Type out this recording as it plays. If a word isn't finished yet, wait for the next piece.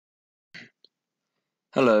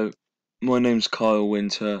Hello, my name's Kyle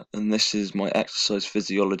Winter, and this is my exercise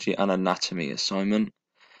physiology and anatomy assignment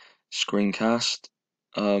screencast.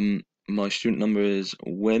 My student number is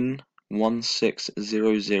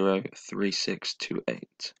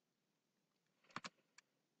Win16003628.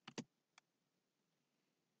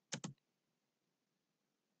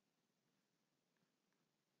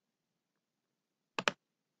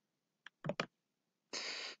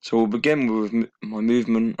 So we'll begin with my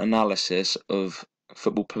movement analysis of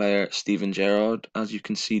football player Steven Gerrard. As you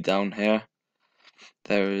can see down here,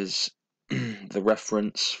 there is the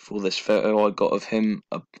reference for this photo I got of him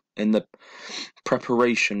in the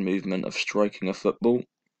preparation movement of striking a football.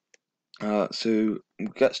 So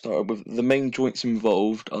we'll get started with the main joints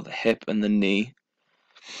involved are the hip and the knee,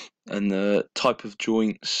 and the type of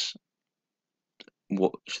joints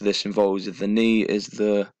which this involves is the knee is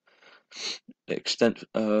the extent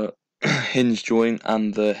hinge joint,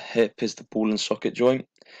 and the hip is the ball and socket joint.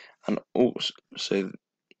 And also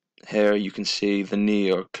here you can see the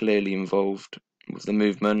knee are clearly involved with the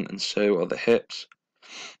movement, and so are the hips.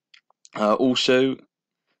 Also,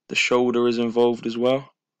 the shoulder is involved as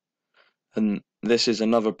well, and this is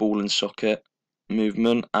another ball and socket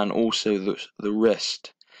movement, and also the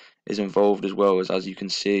wrist is involved as well, as you can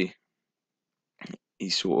see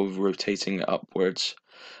he's sort of rotating it upwards,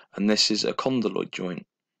 and this is a condyloid joint.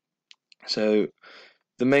 So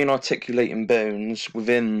the main articulating bones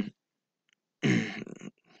within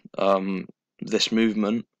this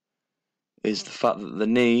movement is the fact that the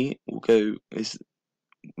knee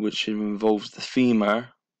which involves the femur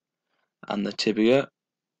and the tibia,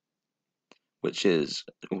 which is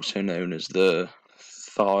also known as the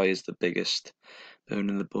thigh, is the biggest bone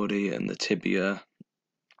in the body, and the tibia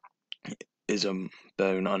is a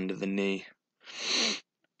bone under the knee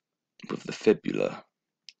with the fibula.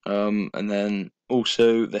 And then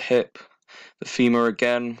also the hip, the femur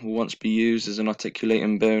again will once be used as an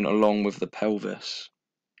articulating bone along with the pelvis.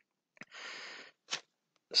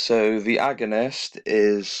 So the agonist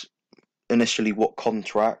is initially what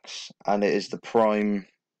contracts, and it is the prime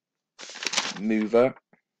mover,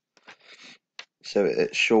 so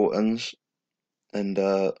it shortens, and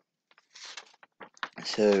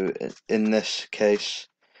so in this case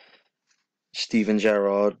Steven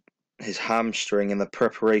Gerrard, his hamstring in the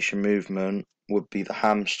preparation movement would be the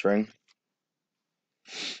hamstring,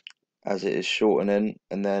 as it is shortening,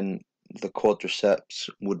 and then the quadriceps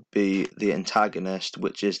would be the antagonist,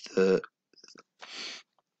 which is the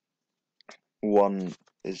one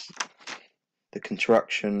is the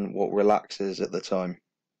contraction what relaxes at the time.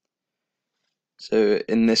 So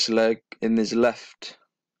in this left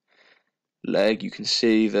leg, you can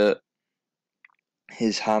see that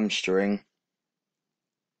his hamstring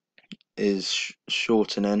is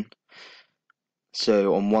shortening.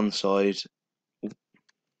 So on one side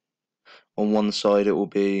it will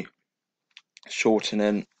be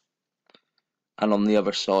shortening, and on the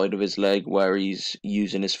other side of his leg, where he's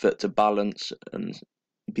using his foot to balance and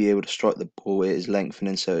be able to strike the ball, it is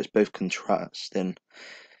lengthening, so it's both contrasting.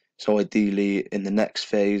 So ideally in the next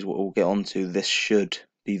phase, what we'll get onto, this should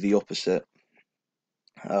be the opposite.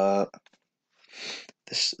 The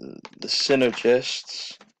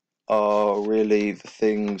synergists are really the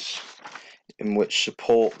things in which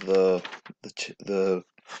support the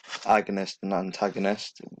agonist and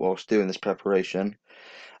antagonist whilst doing this preparation,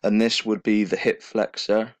 and this would be the hip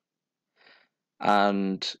flexor,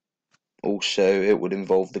 and also it would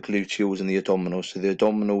involve the gluteals and the abdominals. So the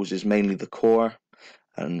abdominals is mainly the core,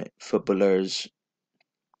 and footballers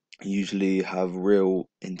usually have real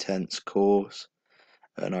intense cores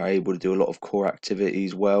and are able to do a lot of core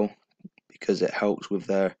activities well, because it helps with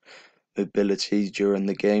their mobility during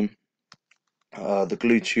the game. The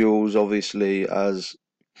gluteals, obviously, as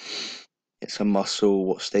it's a muscle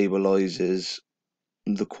what stabilizes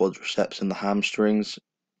the quadriceps and the hamstrings.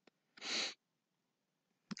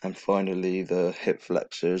 And finally, the hip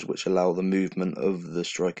flexors, which allow the movement of the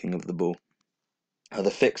striking of the ball. The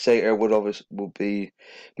fixator will be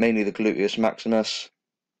mainly the gluteus maximus,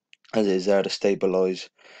 as it is there to stabilize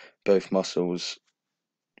both muscles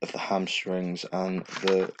of the hamstrings and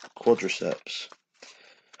the quadriceps.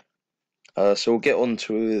 So we'll get on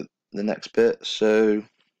to the next bit. So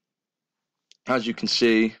as you can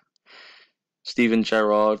see, Steven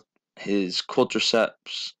Gerrard, his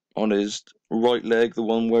quadriceps on his right leg, the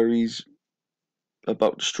one where he's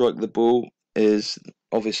about to strike the ball, is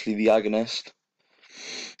obviously the agonist,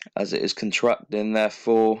 as it is contracting.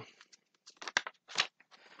 Therefore,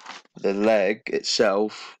 the leg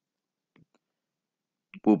itself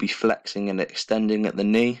will be flexing and extending at the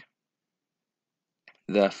knee.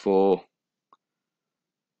 Therefore,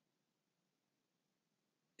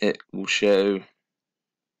 it will show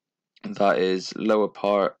that his lower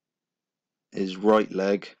part, his right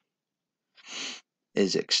leg,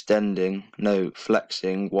 is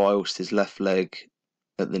flexing, whilst his left leg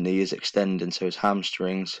at the knee is extending, so his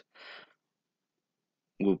hamstrings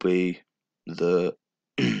will be the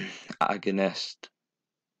agonist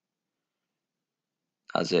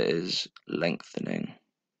as it is lengthening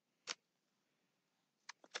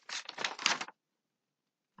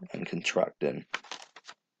and contracting.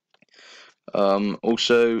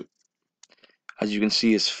 Also, as you can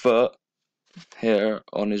see, his foot here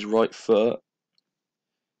on his right foot,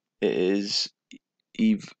 it is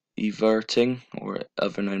everting, or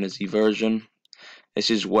other known as eversion.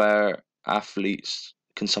 This is where athletes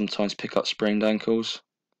can sometimes pick up sprained ankles,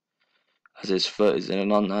 as his foot is in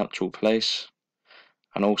an unnatural place.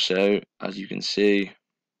 And also, as you can see,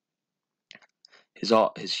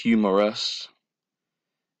 his humerus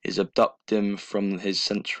is abducting from his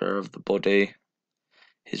center of the body.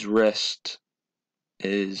 His wrist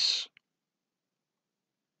is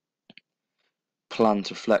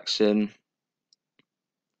plantar flexing.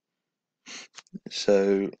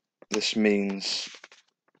 So this means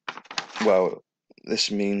that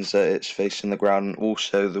it's facing the ground.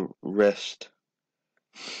 Also, the wrist,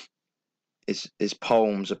 his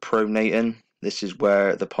palms are pronating. This is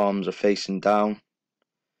where the palms are facing down.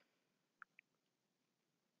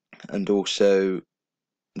 And also,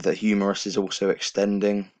 the humerus is also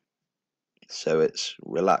extending, so it's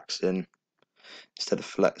relaxing instead of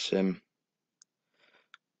flexing.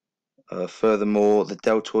 Furthermore, the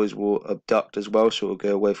deltoids will abduct as well, so it will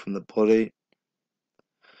go away from the body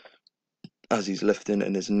as he's lifting,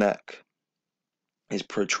 and his neck is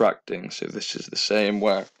protracting. So this is the same,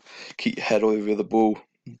 where keep your head over the ball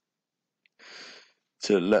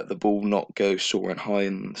to let the ball not go soaring high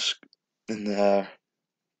in the air.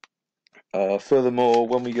 Furthermore,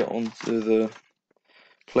 when we get onto the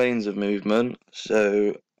planes of movement,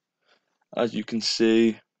 so as you can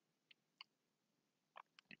see,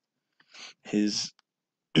 his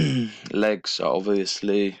legs are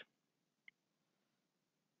obviously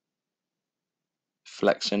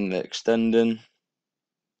flexing and extending,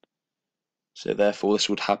 so therefore this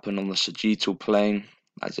would happen on the sagittal plane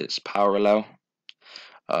as it's parallel.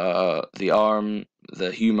 The arm,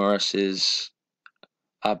 the humerus is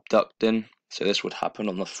abducting, so this would happen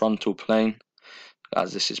on the frontal plane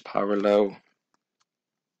as this is parallel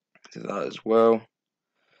to that as well.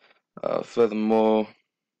 Furthermore,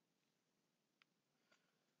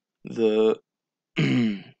 the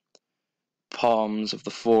palms of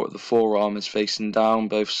the forearm is facing down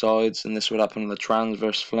both sides, and this would happen on the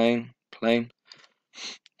transverse plane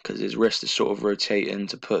because his wrist is sort of rotating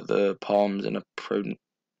to put the palms in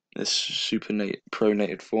this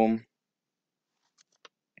pronated form.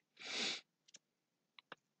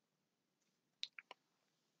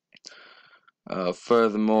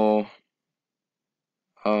 Furthermore,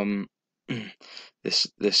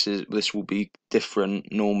 this will be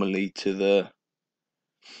different normally to the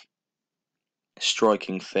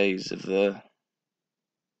striking phase of the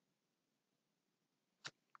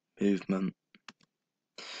movement.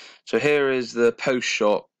 So here is the post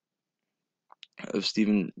shot of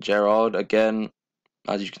Steven Gerrard. Again,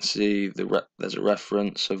 as you can see, there's a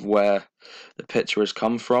reference of where the picture has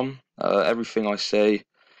come from. Everything I say,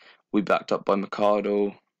 we backed up by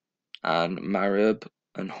Mercado and Mariab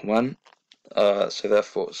and Juan.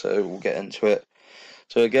 So we'll get into it.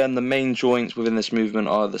 So again, the main joints within this movement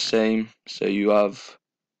are the same. So you have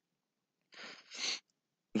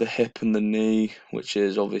the hip and the knee, which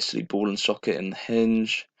is obviously ball and socket and the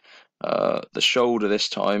hinge. The shoulder this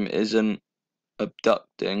time isn't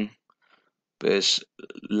abducting, but it's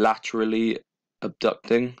laterally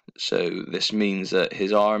abducting. So this means that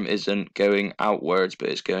his arm isn't going outwards, but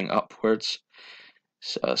it's going upwards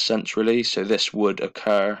centrally. So this would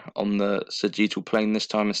occur on the sagittal plane this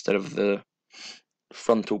time instead of the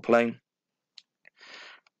frontal plane.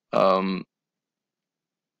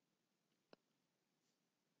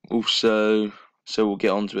 Also, so we'll get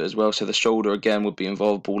onto it as well. So the shoulder again would be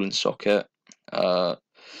involved, ball and socket. The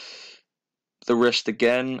wrist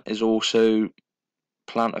again is also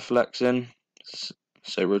plantar flexing,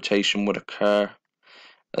 so rotation would occur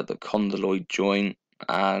at the condyloid joint,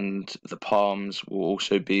 and the palms will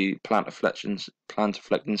also be plantar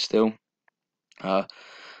flexing still.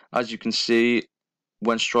 As you can see,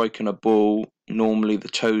 when striking a ball, normally the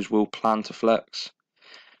toes will plantar flex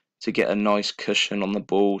to get a nice cushion on the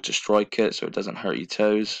ball to strike it so it doesn't hurt your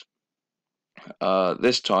toes.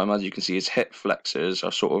 This time, as you can see, his hip flexors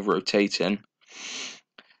are sort of rotating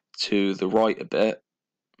to the right a bit,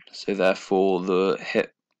 so therefore the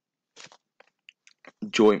hip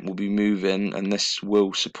joint will be moving, and this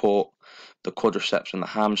will support the quadriceps and the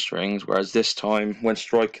hamstrings, whereas this time when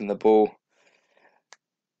striking the ball,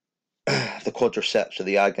 the quadriceps are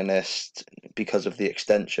the agonist because of the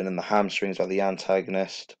extension, and the hamstrings are the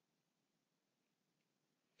antagonist.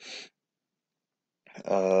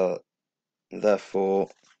 Therefore,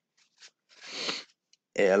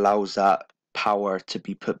 it allows that power to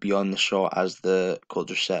be put beyond the shot as the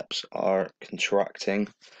quadriceps are contracting.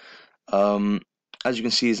 As you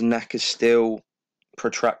can see, his neck is still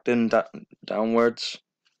protracting downwards.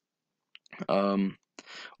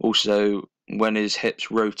 Also, when his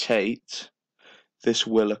hips rotate, this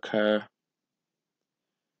will occur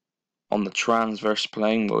on the transverse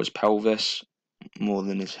plane, where his pelvis more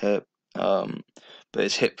than his hip. But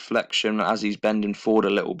his hip flexion, as he's bending forward a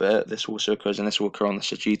little bit, this also occurs, and this will occur on the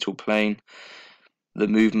sagittal plane. The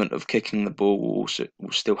movement of kicking the ball will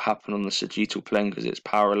still happen on the sagittal plane because it's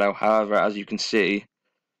parallel. However, as you can see,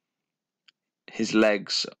 his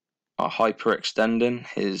legs are hyperextending,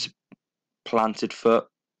 his planted foot.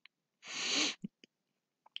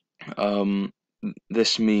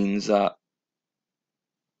 This means that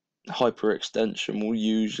hyperextension will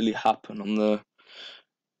usually happen on the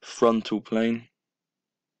frontal plane,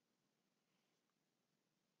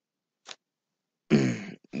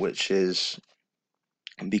 which is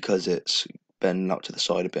because it's bending out to the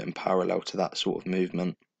side a bit and parallel to that sort of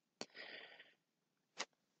movement.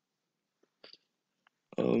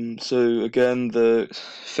 So again, the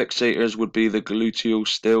fixators would be the gluteal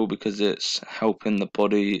still, because it's helping the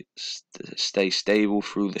body stay stable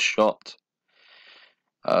through the shot.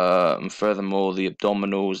 And furthermore, the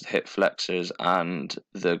abdominals, the hip flexors, and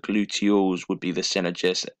the gluteals would be the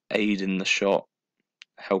synergists aiding the shot,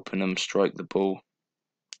 helping them strike the ball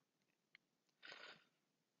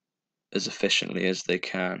as efficiently as they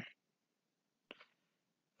can.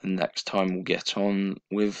 And next time we'll get on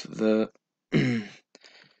with the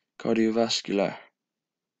cardiovascular.